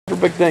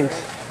big things.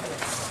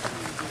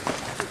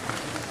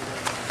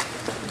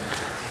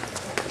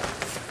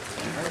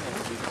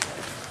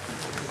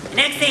 The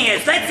next thing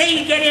is, let's say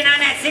you get in on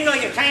that single,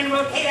 you're trying to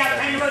rotate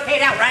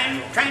out,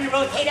 Ryan, trying to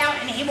rotate out,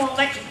 and he won't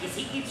let you because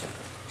he keeps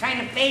trying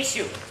to face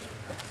you.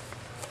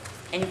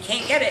 And you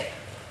can't get it.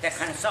 That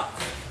kind of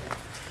sucks.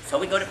 So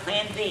we go to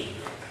plan B.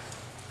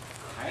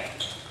 All right?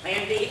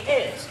 Plan B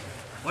is,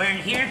 we're in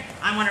here,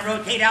 I want to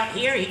rotate out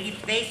here, he keeps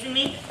facing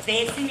me.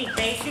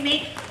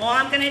 All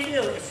I'm going to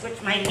do is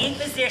switch my knee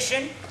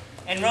position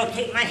and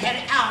rotate my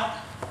head out.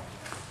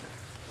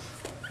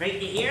 Right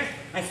to here,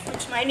 I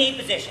switch my knee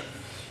position.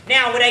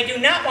 Now, what I do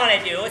not want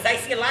to do is I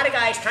see a lot of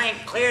guys try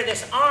and clear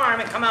this arm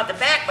and come out the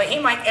back, but he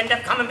might end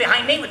up coming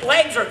behind me with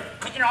legs or,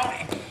 you know,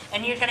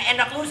 and you're going to end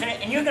up losing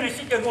it, and you're going to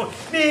sit there going,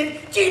 man,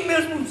 Gene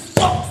Mills move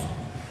sucks.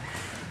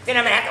 Then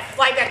I'm going to have to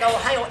fly back to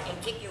Ohio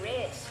and kick your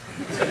ass.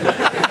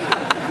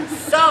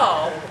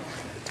 So,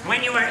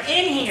 when you are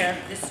in here,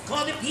 this is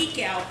called a peek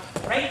out,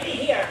 right to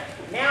here.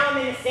 Now I'm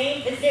in the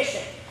same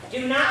position.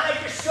 Do not let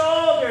your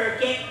shoulder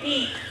get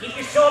beat. Keep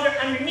your shoulder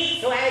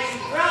underneath so as you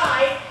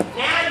drive,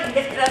 now you can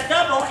get to that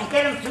double and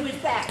get him to his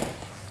back.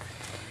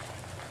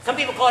 Some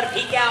people call it a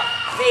peek out,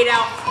 fade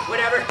out,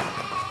 whatever.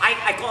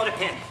 I call it a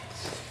pin.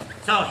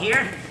 So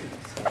here,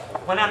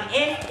 when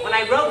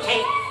I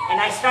rotate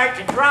and I start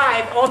to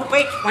drive, all the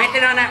weight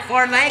planted on that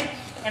far leg,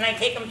 and I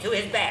take him to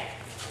his back.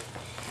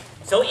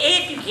 So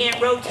if you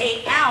can't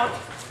rotate out,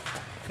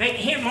 right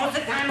here, most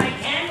of the time I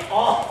can.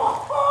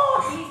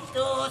 He's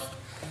those.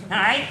 All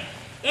right?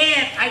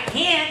 If I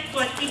can't,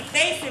 but he's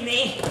facing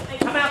me, I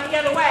come out the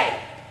other way.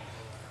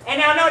 And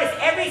now notice,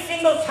 every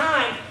single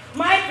time,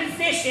 my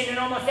position in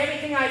almost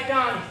everything I've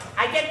done,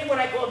 I get to what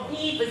I call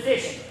D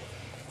position.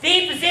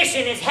 D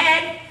position is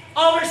head,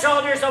 over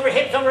shoulders, over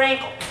hips, over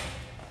ankle.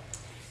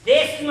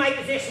 This is my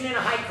position in a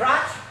high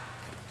crotch.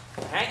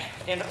 All right?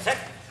 Stand up a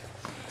second.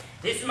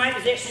 This is my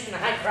position in a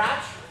high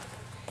crotch.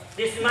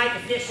 This is my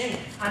position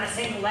on a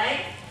single leg.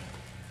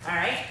 All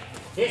right?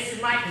 This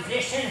is my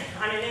position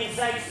on an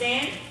inside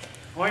stand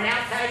or an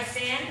outside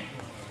stand.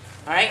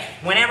 All right?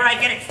 Whenever I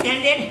get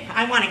extended,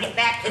 I want to get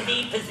back to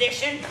the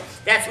position.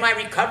 That's my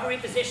recovery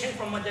position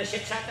from the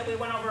shit shot that we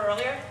went over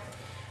earlier.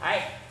 All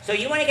right? So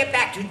you want to get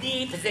back to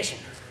the position.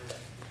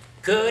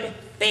 Good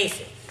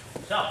basic.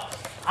 So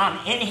I'm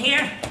in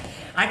here.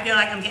 I feel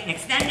like I'm getting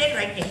extended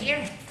right to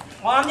here.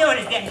 All I'm doing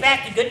is getting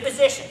back to good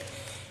position.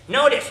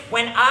 Notice,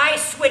 when I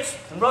switched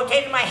and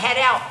rotated my head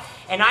out,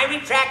 and I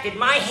retracted,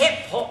 my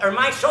hip, or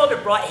my shoulder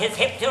brought his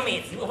hip to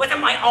me. It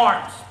wasn't my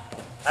arms.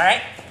 All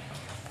right?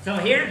 So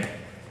here,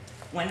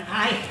 when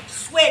I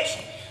switch,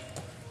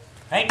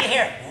 right to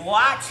here,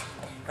 watch,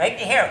 right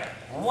to here,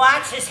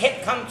 watch his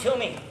hip come to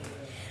me.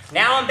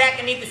 Now I'm back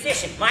in the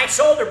position. My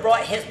shoulder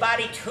brought his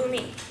body to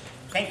me.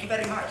 Thank you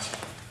very much.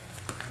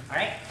 All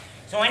right?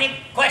 So any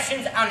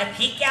questions on the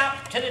peek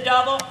out, to the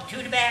double, to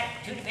the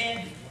back, to the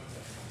pin,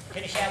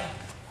 to the shallow,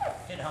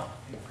 to the home?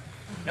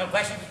 No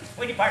questions?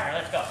 With your partner,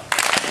 let's go.